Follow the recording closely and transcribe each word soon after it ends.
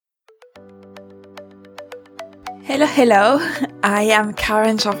Hello. I am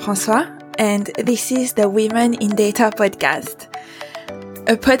Karen Jean-François, and this is the Women in Data podcast.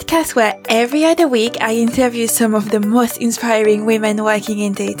 A podcast where every other week I interview some of the most inspiring women working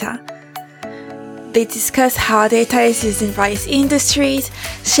in data. They discuss how data is used in various industries,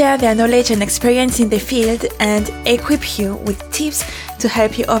 share their knowledge and experience in the field, and equip you with tips to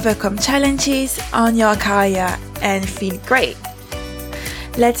help you overcome challenges on your career and feel great.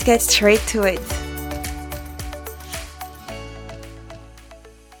 Let's get straight to it.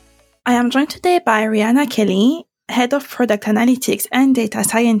 I am joined today by Rianna Kelly, Head of Product Analytics and Data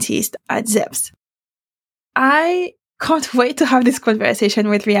Scientist at ZEPZ. I can't wait to have this conversation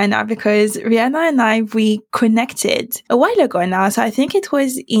with Rianna because Rianna and we connected a while ago now. So I think it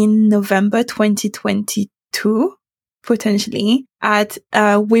was in November 2022, potentially, at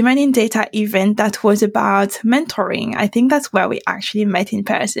a Women in Data event that was about mentoring. I think that's where we actually met in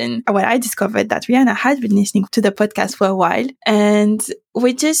person. Well, I discovered that Rianna had been listening to the podcast for a while, and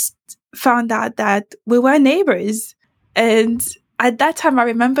we just found out that we were neighbors. And at that time, I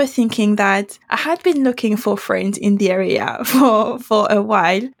remember thinking that I had been looking for friends in the area for a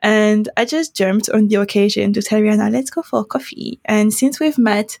while. And I just jumped on the occasion to tell Rianna, let's go for coffee. And since we've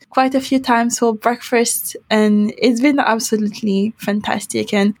met quite a few times for breakfast, and it's been absolutely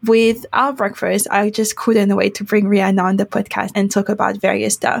fantastic. And with our breakfast, I just couldn't wait to bring Rianna on the podcast and talk about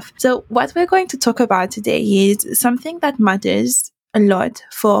various stuff. So what we're going to talk about today is something that matters a lot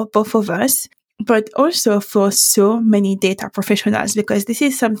for both of us, but also for so many data professionals, because this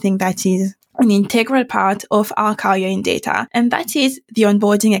is something that is an integral part of our career in data. And that is the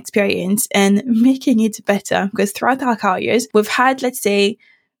onboarding experience and making it better, because throughout our careers, we've had, let's say,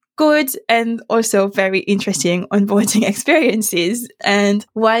 good and also very interesting onboarding experiences. And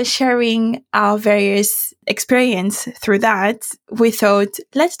while sharing our various experience through that, we thought,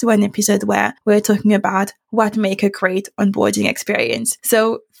 let's do an episode where we're talking about what make a great onboarding experience.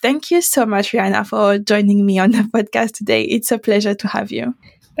 So thank you so much, Rianna, for joining me on the podcast today. It's a pleasure to have you.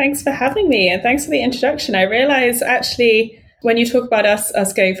 Thanks for having me, and thanks for the introduction. I realize actually when you talk about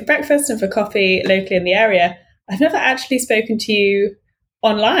us going for breakfast and for coffee locally in the area, I've never actually spoken to you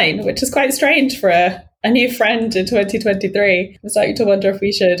online, which is quite strange for a new friend in 2023. I'm starting to wonder if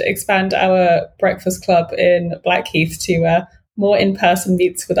we should expand our breakfast club in Blackheath to more in-person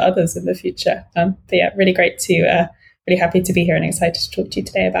meets with others in the future. But yeah, really great to, really happy to be here and excited to talk to you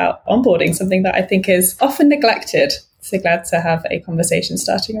today about onboarding, something that I think is often neglected. So glad to have a conversation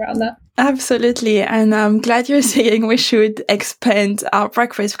starting around that. Absolutely. And I'm glad you're saying we should expand our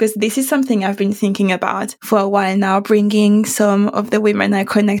breakfast, because this is something I've been thinking about for a while now, bringing some of the women I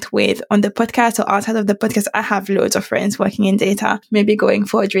connect with on the podcast or outside of the podcast. I have loads of friends working in data, maybe going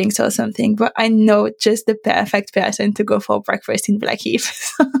for drinks or something, but I know just the perfect person to go for breakfast in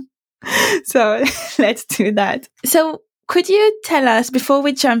Blackheath. So let's do that. So could you tell us, before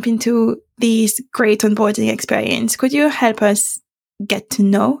we jump into this great onboarding experience, could you help us get to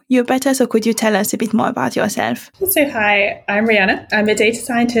know you better? So could you tell us a bit more about yourself? So hi, I'm Rianna. I'm a data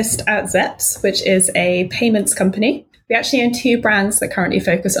scientist at ZEPZ, which is a payments company. We actually own two brands that currently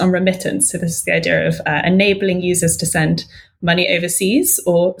focus on remittance. So this is the idea of enabling users to send money overseas,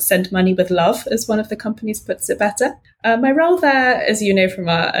 or send money with love, as one of the companies puts it better. My role there, as you know from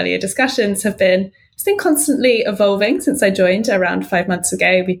our earlier discussions, it's been constantly evolving since I joined around 5 months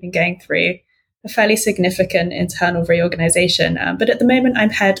ago. We've been going through a fairly significant internal reorganization. But at the moment, I'm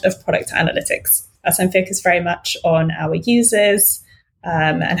head of product analytics. So I'm focused very much on our users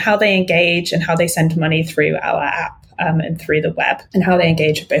and how they engage and how they send money through our app and through the web, and how they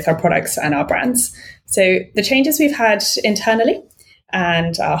engage with both our products and our brands. So the changes we've had internally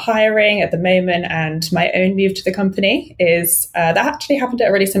and our hiring at the moment and my own move to the company is that actually happened at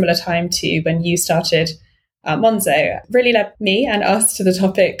a really similar time to when you started Monzo. Really led me and us to the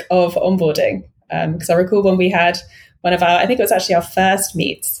topic of onboarding. Because I recall when we had one of I think it was actually our first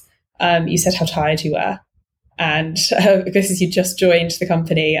meets, you said how tired you were. And because you just joined the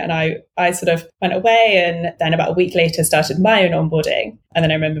company, and I sort of went away, and then about a week later started my own onboarding. And then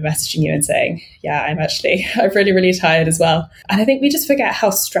I remember messaging you and saying, yeah, I'm really, really tired as well. And I think we just forget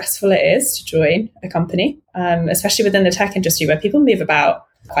how stressful it is to join a company, especially within the tech industry where people move about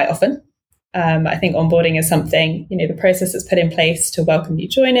quite often. I think onboarding is something, the process that's put in place to welcome new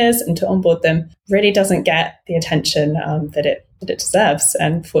joiners and to onboard them really doesn't get the attention that it deserves.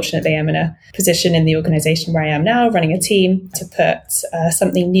 And fortunately, I'm in a position in the organization where I am now, running a team to put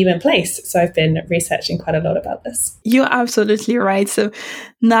something new in place. So I've been researching quite a lot about this. You're absolutely right. So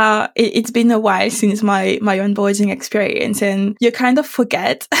now it's been a while since my onboarding experience, and you kind of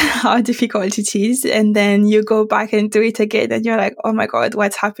forget how difficult it is. And then you go back and do it again and you're like, oh my God,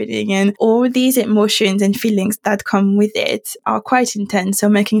 what's happening? And all these emotions and feelings that come with it are quite intense. So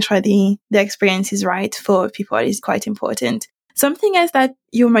making sure the experience is right for people is quite important. Something else that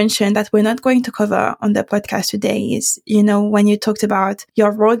you mentioned that we're not going to cover on the podcast today is, when you talked about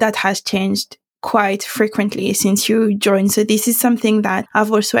your role that has changed quite frequently since you joined. So this is something that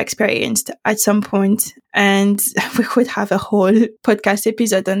I've also experienced at some point, and we could have a whole podcast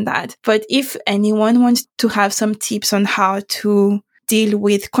episode on that. But if anyone wants to have some tips on how to deal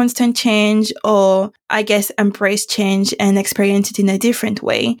with constant change, or I guess embrace change and experience it in a different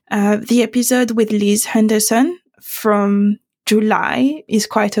way, the episode with Liz Henderson from July is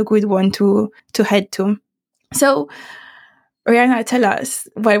quite a good one to head to. So Rianna, tell us,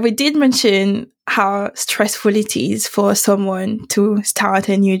 well, we did mention how stressful it is for someone to start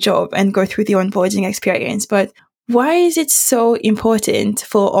a new job and go through the onboarding experience, but why is it so important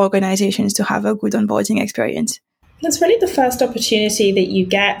for organizations to have a good onboarding experience? It's really the first opportunity that you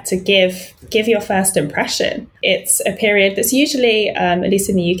get to give your first impression. It's a period that's usually, at least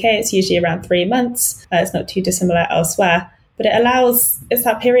in the UK, it's usually around 3 months. It's not too dissimilar elsewhere, but it's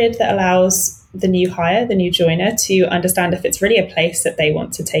that period that allows the new hire, the new joiner, to understand if it's really a place that they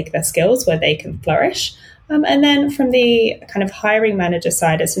want to take their skills, where they can flourish. And then from the kind of hiring manager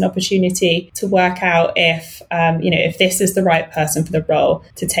side, it's an opportunity to work out if this is the right person for the role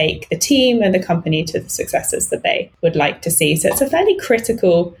to take the team and the company to the successes that they would like to see. So it's a fairly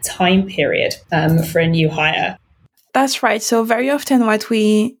critical time period for a new hire. That's right. So very often what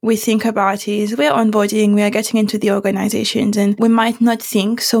we think about is we're onboarding, we are getting into the organizations, and we might not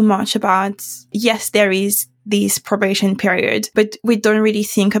think so much about, yes, there is this probation period, but we don't really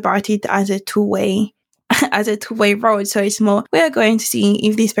think about it as a two-way road. So it's more, we are going to see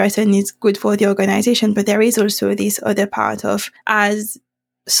if this person is good for the organization, but there is also this other part of, as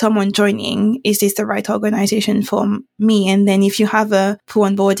someone joining, is this the right organization for me? And then if you have a poor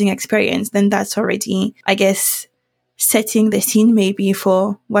onboarding experience, then that's already, I guess, setting the scene maybe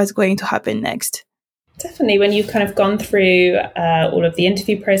for what's going to happen next. Definitely, when you've kind of gone through all of the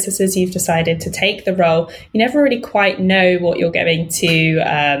interview processes, you've decided to take the role, you never really quite know what you're going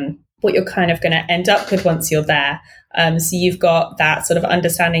to, what you're kind of going to end up with once you're there. So you've got that sort of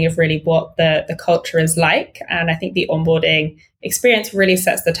understanding of really what the culture is like. And I think the onboarding experience really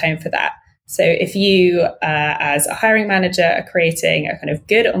sets the tone for that. So if you, as a hiring manager, are creating a kind of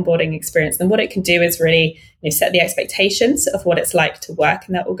good onboarding experience, then what it can do is really set the expectations of what it's like to work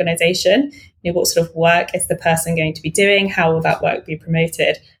in that organization. What sort of work is the person going to be doing? How will that work be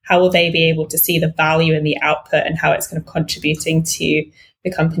promoted? How will they be able to see the value in the output and how it's kind of contributing to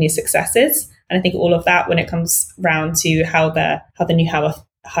the company's successes? And I think all of that, when it comes round to how the new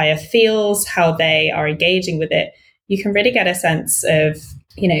hire feels, how they are engaging with it, you can really get a sense of,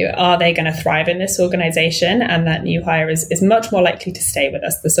 are they going to thrive in this organization? And that new hire is much more likely to stay with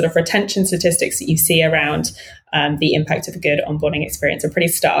us. The sort of retention statistics that you see around the impact of a good onboarding experience are pretty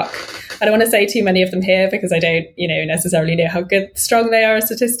stark. I don't want to say too many of them here because I don't, necessarily know how strong they are as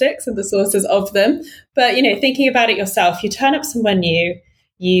statistics and the sources of them. But, thinking about it yourself, you turn up somewhere new,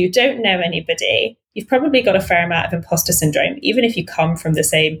 you don't know anybody, you've probably got a fair amount of imposter syndrome, even if you come from the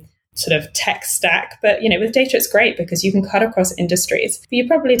same sort of tech stack. But, with data, it's great because you can cut across industries. But you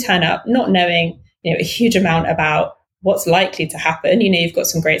probably turn up not knowing, a huge amount about what's likely to happen. You've got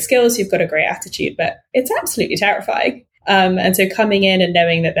some great skills, you've got a great attitude, but it's absolutely terrifying. And so coming in and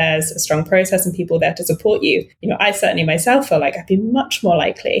knowing that there's a strong process and people there to support you, I certainly myself feel like I'd be much more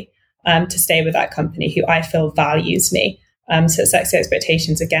likely to stay with that company who I feel values me. So it sets the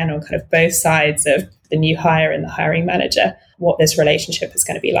expectations again on kind of both sides of the new hire and the hiring manager, what this relationship is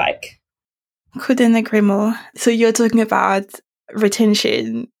going to be like. Couldn't agree more. So you're talking about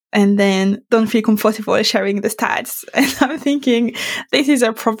retention and then don't feel comfortable sharing the stats. And I'm thinking, this is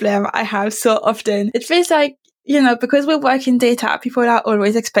a problem I have so often. It feels like, because we work in data, people are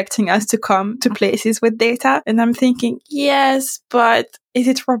always expecting us to come to places with data. And I'm thinking, yes, but is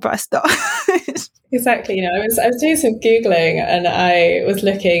it robust though? Exactly. I was doing some Googling and I was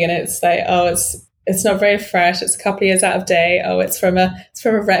looking and it's like, it's not very fresh. It's a couple of years out of date. It's from a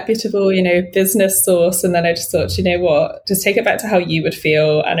reputable, business source. And then I just thought, what? Just take it back to how you would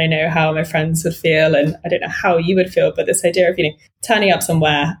feel. And I know how my friends would feel. And I don't know how you would feel. But this idea of, turning up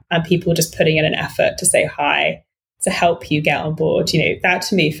somewhere and people just putting in an effort to say hi, to help you get on board, that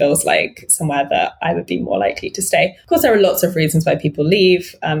to me feels like somewhere that I would be more likely to stay. Of course, there are lots of reasons why people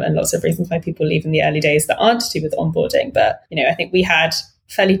leave, and lots of reasons why people leave in the early days that aren't to do with onboarding. But, I think we had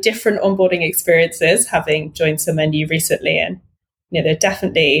fairly different onboarding experiences having joined somewhere new recently. And, there are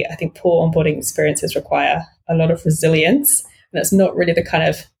definitely, I think, poor onboarding experiences require a lot of resilience. And that's not really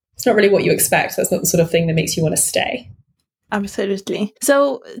it's not really what you expect. That's not the sort of thing that makes you want to stay. Absolutely.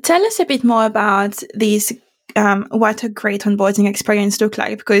 So tell us a bit more about these, what a great onboarding experience look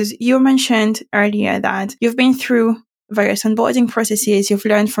like, because you mentioned earlier that you've been through various onboarding processes, you've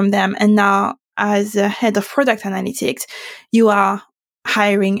learned from them, and now as a head of product analytics, you are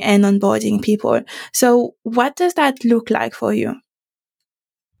hiring and onboarding people. So what does that look like for you?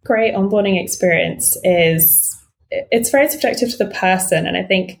 Great onboarding experience it's very subjective to the person. And I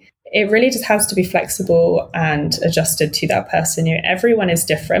think it really just has to be flexible and adjusted to that person. Everyone is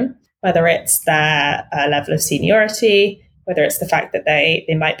different, whether it's their level of seniority, whether it's the fact that they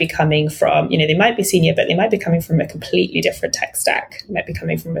might be coming from, they might be senior, but they might be coming from a completely different tech stack. They might be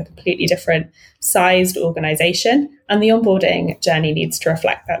coming from a completely different sized organization. And the onboarding journey needs to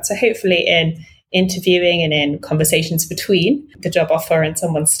reflect that. So hopefully in interviewing and in conversations between the job offer and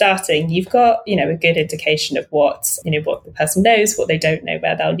someone starting, you've got, a good indication of what the person knows, what they don't know,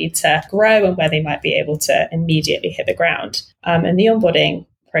 where they'll need to grow and where they might be able to immediately hit the ground. And the onboarding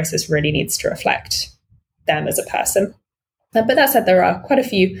process really needs to reflect them as a person. But that said, there are quite a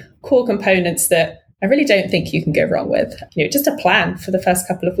few core components that I really don't think you can go wrong with. Just a plan for the first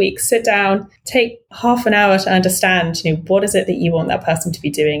couple of weeks. Sit down, take half an hour to understand, what is it that you want that person to be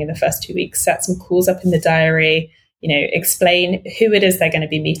doing in the first 2 weeks. Set some calls up in the diary, explain who it is they're going to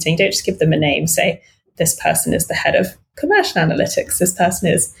be meeting. Don't just give them a name. Say, this person is the head of commercial analytics. This person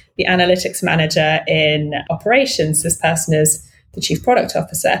is the analytics manager in operations. This person is the chief product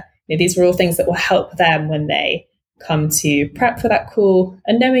officer. These are all things that will help them when they come to prep for that call,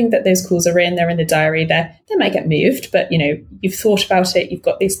 and knowing that those calls they're in the diary, they might get moved, but you've thought about it, you've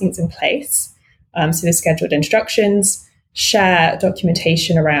got these things in place. So there's scheduled instructions, share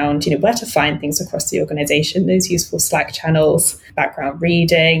documentation around where to find things across the organization, those useful Slack channels, background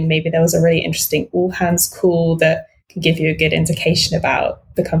reading. Maybe there was a really interesting all hands call that can give you a good indication about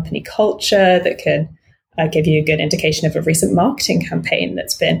the company culture, that can give you a good indication of a recent marketing campaign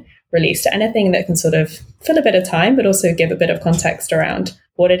that's been released. Anything that can sort of fill a bit of time, but also give a bit of context around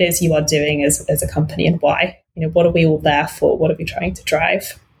what it is you are doing as a company and why. What are we all there for? What are we trying to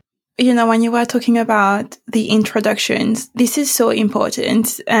drive? When you were talking about the introductions, this is so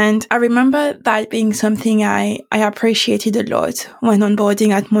important. And I remember that being something I appreciated a lot when onboarding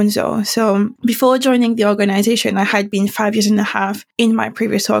at Monzo. So before joining the organization, I had been 5.5 years in my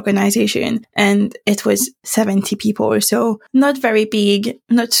previous organization, and it was 70 people. So not very big,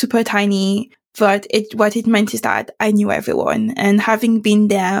 not super tiny. But what it meant is that I knew everyone, and having been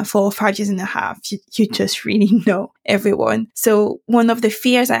there for 5.5 years, you just really know everyone. So one of the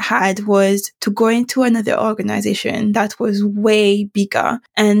fears I had was to go into another organization that was way bigger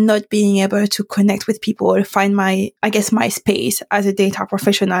and not being able to connect with people, find my space as a data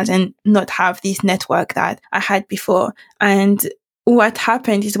professional, and not have this network that I had before. And what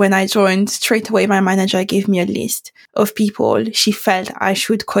happened is when I joined, straight away my manager gave me a list of people she felt I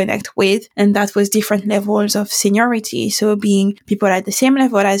should connect with, and that was different levels of seniority. So being people at the same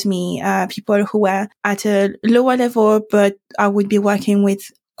level as me, people who were at a lower level, but I would be working with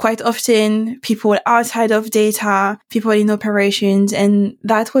quite often, people outside of data, people in operations, and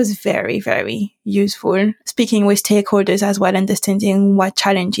that was very, very useful. Speaking with stakeholders as well, understanding what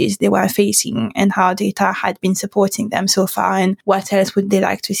challenges they were facing and how data had been supporting them so far and what else would they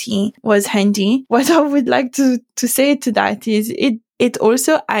like to see was handy. What I would like to say to that is it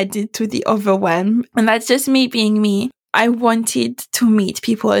also added to the overwhelm, and that's just me being me. I wanted to meet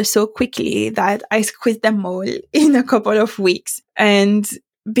people so quickly that I squeezed them all in a couple of weeks. And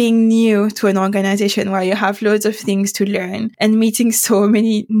being new to an organization where you have loads of things to learn and meeting so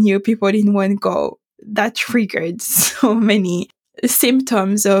many new people in one go, that triggered so many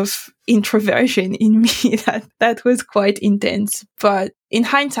symptoms of introversion in me that was quite intense. But in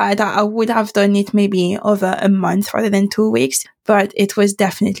hindsight, I would have done it maybe over a month rather than 2 weeks, but it was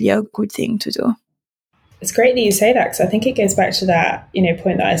definitely a good thing to do. It's great that you say that, because I think it goes back to that,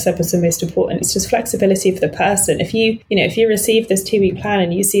 point that I said was the most important. It's just flexibility for the person. If you receive this 2-week plan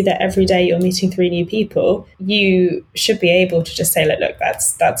and you see that every day you're meeting 3 new people, you should be able to just say, look,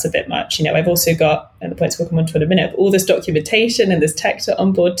 that's a bit much. I've also got, and the points we'll come on to in a minute, all this documentation and this tech to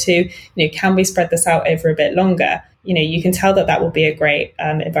onboard to, can we spread this out over a bit longer? You can tell that will be a great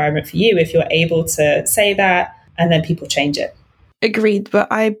environment for you if you're able to say that, and then people change it. Agreed, but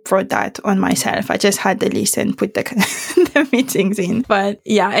I brought that on myself. I just had the list and put the, the meetings in. But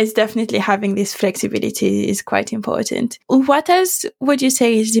yeah, it's definitely having this flexibility is quite important. What else would you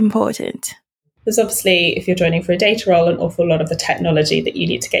say is important? There's obviously, if you're joining for a data role, an awful lot of the technology that you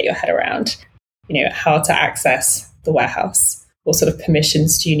need to get your head around. How to access the warehouse. What sort of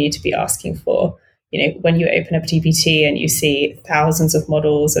permissions do you need to be asking for? When you open up DBT and you see thousands of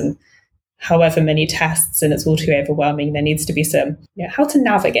models and however many tests and it's all too overwhelming, there needs to be some, how to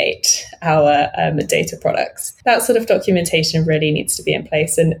navigate our data products. That sort of documentation really needs to be in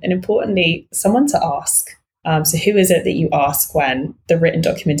place. And importantly, someone to ask. So who is it that you ask when the written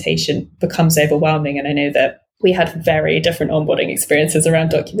documentation becomes overwhelming? And I know that we had very different onboarding experiences around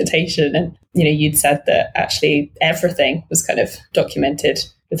documentation. And, you'd said that actually everything was kind of documented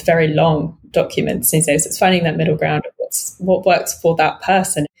with very long documents. So it's finding that middle ground of what works for that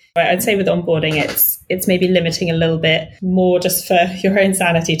person. I'd say with onboarding, it's maybe limiting a little bit more just for your own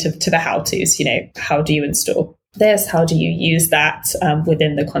sanity to the how-tos. How do you install this? How do you use that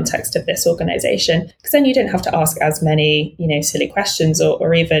within the context of this organization? Because then you don't have to ask as many, silly questions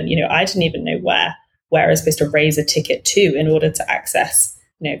or even, I didn't even know where I was supposed to raise a ticket to in order to access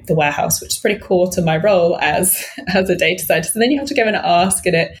the warehouse, which is pretty core to my role as a data scientist. And then you have to go and ask,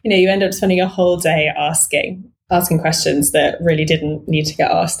 and you end up spending a whole day asking questions that really didn't need to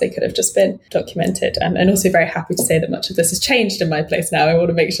get asked. They could have just been documented. And also very happy to say that much of this has changed in my place now. I want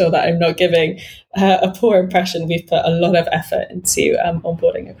to make sure that I'm not giving a poor impression. We've put a lot of effort into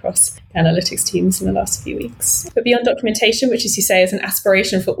onboarding across analytics teams in the last few weeks. But beyond documentation, which as you say is an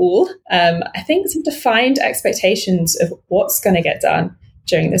aspiration for all, I think some defined expectations of what's going to get done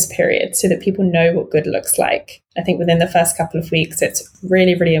during this period so that people know what good looks like. I think within the first couple of weeks, it's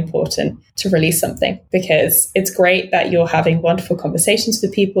really, really important to release something, because it's great that you're having wonderful conversations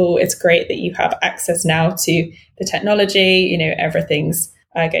with people. It's great that you have access now to the technology, everything's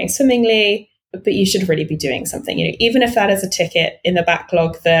going swimmingly, but you should really be doing something, even if that is a ticket in the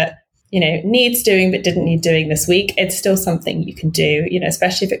backlog that needs doing but didn't need doing this week. It's still something you can do,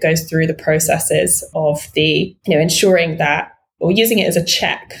 especially if it goes through the processes of the, ensuring that, or using it as a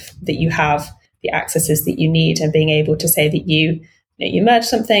check that you have the accesses that you need, and being able to say that you merge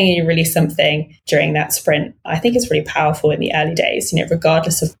something and you release something during that sprint. I think it's really powerful in the early days,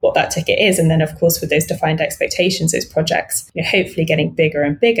 regardless of what that ticket is. And then, of course, with those defined expectations, those projects, hopefully getting bigger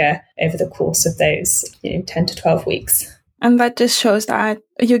and bigger over the course of those 10 to 12 weeks. And that just shows that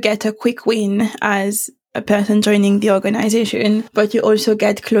you get a quick win as a person joining the organization, but you also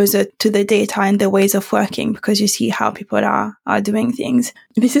get closer to the data and the ways of working because you see how people are doing things.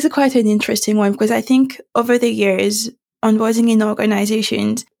 This is quite an interesting one, because I think over the years, onboarding in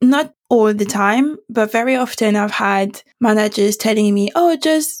organizations, not all the time, but very often I've had managers telling me,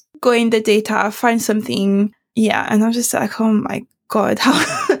 just go in the data, find something. Yeah. And I'm just like, oh my God,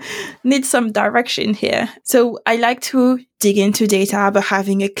 how need some direction here. So I like to dig into data, but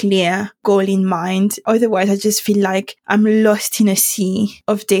having a clear goal in mind. Otherwise, I just feel like I'm lost in a sea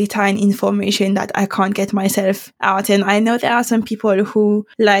of data and information that I can't get myself out. And I know there are some people who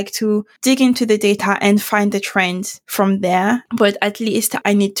like to dig into the data and find the trends from there. But at least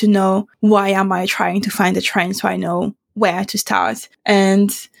I need to know, why am I trying to find the trend, so I know where to start.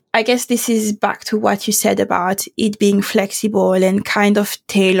 And I guess this is back to what you said about it being flexible and kind of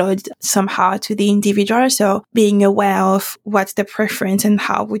tailored somehow to the individual. So being aware of what's the preference and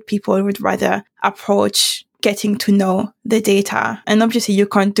how people would rather approach getting to know the data. And obviously you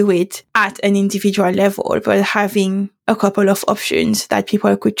can't do it at an individual level, but having a couple of options that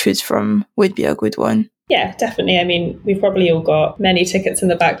people could choose from would be a good one. Yeah, definitely. I mean, we've probably all got many tickets in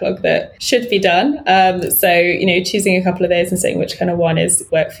the backlog that should be done. So, choosing a couple of those and saying which kind of one is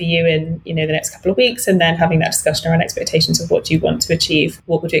work for you in, the next couple of weeks, and then having that discussion around expectations of what do you want to achieve,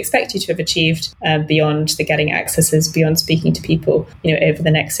 what would you expect you to have achieved beyond the getting accesses, beyond speaking to people, over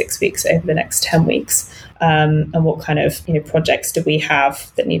the next 6 weeks, over the next 10 weeks. And what kind of projects do we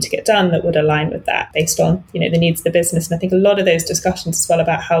have that need to get done that would align with that based on the needs of the business. And I think a lot of those discussions as well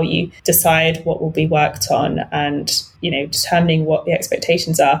about how you decide what will be worked on and determining what the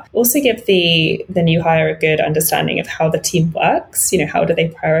expectations are also give the new hire a good understanding of how the team works. How do they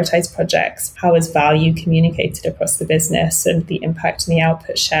prioritize projects? How is value communicated across the business and the impact and the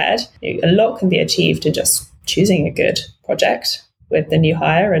output shared? A lot can be achieved in just choosing a good project with the new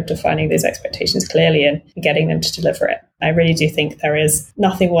hire and defining those expectations clearly and getting them to deliver it. I really do think there is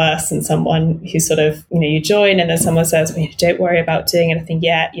nothing worse than someone who sort of, you join and then someone says, well, don't worry about doing anything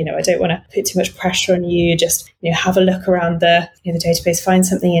yet. I don't want to put too much pressure on you. Just, have a look around the database, find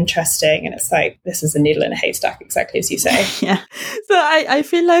something interesting. And it's like, this is a needle in a haystack, exactly as you say. Yeah. So I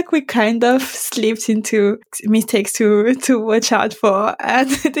feel like we kind of slipped into mistakes to watch out for.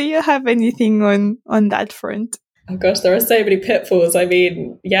 Do you have anything on that front? Oh gosh, there are so many pitfalls. I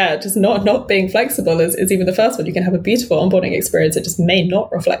mean, just not being flexible is even the first one. You can have a beautiful onboarding experience. It just may not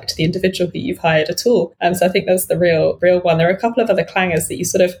reflect the individual who you've hired at all. So I think that's the real one. There are a couple of other clangers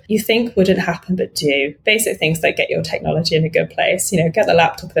that you think wouldn't happen, but do. Basic things like get your technology in a good place. Get the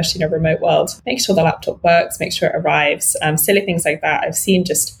laptop, especially in a remote world. Make sure the laptop works, make sure it arrives. Silly things like that I've seen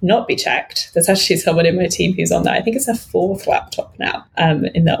just not be checked. There's actually someone in my team who's on that. I think it's her 4th laptop now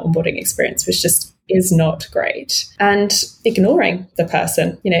in the onboarding experience, which just is not great. And ignoring the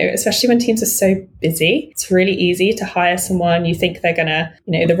person, especially when teams are so busy, it's really easy to hire someone. You think they're gonna,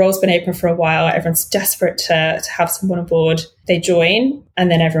 the role's been open for a while, everyone's desperate to have someone on board. They join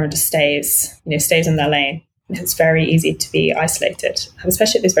and then everyone just stays in their lane. It's very easy to be isolated,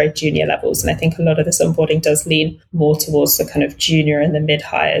 especially at these very junior levels. And I think a lot of this onboarding does lean more towards the kind of junior and the mid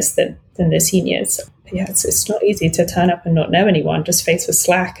hires than the seniors. Yeah, it's not easy to turn up and not know anyone, just faced with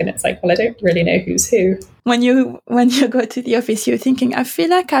Slack. And it's like, well, I don't really know who's who. When you go to the office, you're thinking, I feel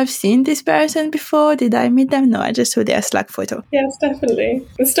like I've seen this person before. Did I meet them? No, I just saw their Slack photo. Yes, definitely.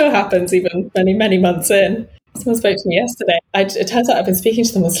 It still happens even many, many months in. Someone spoke to me yesterday. It turns out I've been speaking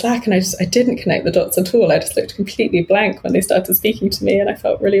to them on Slack and I didn't connect the dots at all. I just looked completely blank when they started speaking to me and I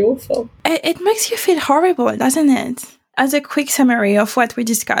felt really awful. It makes you feel horrible, doesn't it? As a quick summary of what we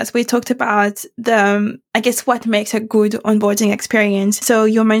discussed, we talked about what makes a good onboarding experience. So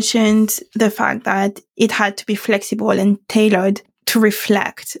you mentioned the fact that it had to be flexible and tailored to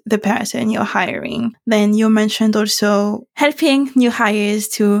reflect the person you're hiring. Then you mentioned also helping new hires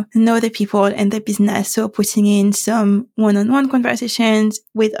to know the people and the business. So putting in some one-on-one conversations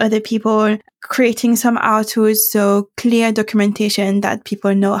with other people, creating some how-tos, so clear documentation that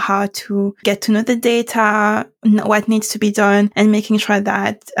people know how to get to know the data, what needs to be done, and making sure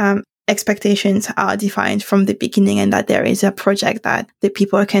that expectations are defined from the beginning and that there is a project that the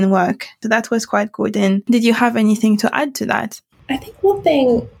people can work. So that was quite good. And did you have anything to add to that? I think one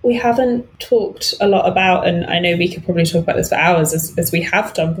thing we haven't talked a lot about, and I know we could probably talk about this for hours as we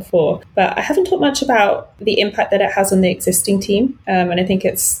have done before, but I haven't talked much about the impact that it has on the existing team. And I think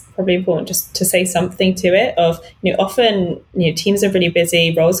it's probably important just to say something to it of, often, teams are really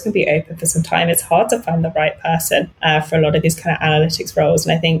busy, roles can be open for some time. It's hard to find the right person for a lot of these kind of analytics roles.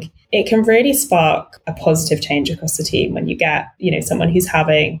 And I think it can really spark a positive change across the team when you get, someone who's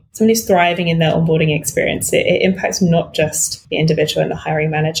thriving in their onboarding experience. It impacts not just the individual and the hiring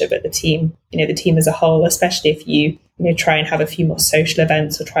manager, but the team, the team as a whole, especially if you try and have a few more social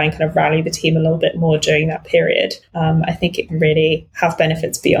events or try and kind of rally the team a little bit more during that period. I think it can really have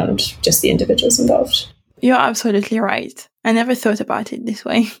benefits beyond just the individuals involved. You're absolutely right. I never thought about it this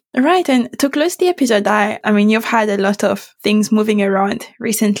way. Right. And to close the episode, I mean, you've had a lot of things moving around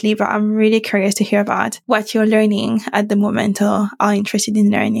recently, but I'm really curious to hear about what you're learning at the moment or are interested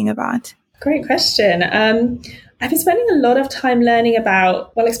in learning about. Great question. I've been spending a lot of time learning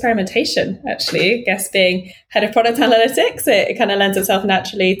about, experimentation, actually. I guess being head of product analytics, it kind of lends itself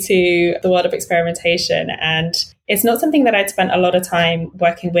naturally to the world of experimentation. And it's not something that I'd spent a lot of time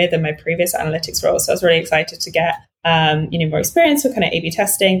working with in my previous analytics role. So I was really excited to get, more experience with kind of A/B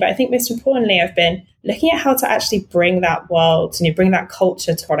testing. But I think most importantly, I've been looking at how to actually bring that world, bring that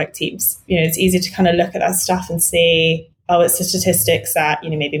culture to product teams. It's easy to kind of look at that stuff and see, it's the statistics that,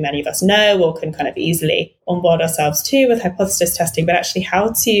 maybe many of us know or can kind of easily onboard ourselves to with hypothesis testing, but actually how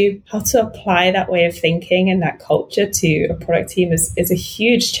to apply that way of thinking and that culture to a product team is a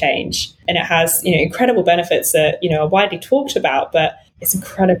huge change. And it has, incredible benefits that, are widely talked about, but it's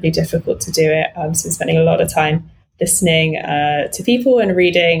incredibly difficult to do it. So I'm spending a lot of time listening to people and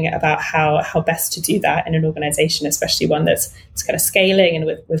reading about how best to do that in an organization, especially one that's kind of scaling and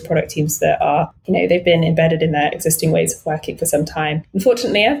with product teams that are, they've been embedded in their existing ways of working for some time.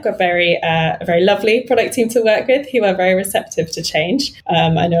 Unfortunately, I've got a very lovely product team to work with who are very receptive to change.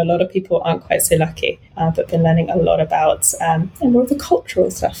 I know a lot of people aren't quite so lucky, but been learning a lot about and more of the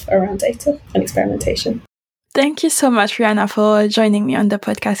cultural stuff around data and experimentation. Thank you so much, Rianna, for joining me on the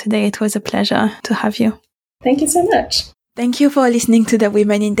podcast today. It was a pleasure to have you. Thank you so much. Thank you for listening to the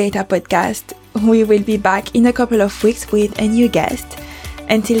Women in Data podcast. We will be back in a couple of weeks with a new guest.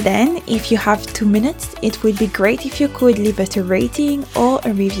 Until then, if you have 2 minutes, it would be great if you could leave us a rating or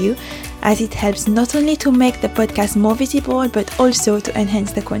a review, as it helps not only to make the podcast more visible, but also to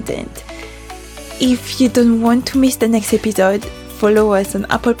enhance the content. If you don't want to miss the next episode, follow us on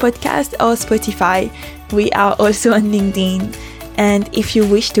Apple Podcasts or Spotify. We are also on LinkedIn. And if you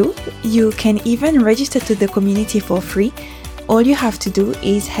wish to, you can even register to the community for free. All you have to do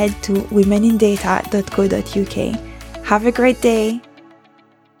is head to womenindata.co.uk. Have a great day.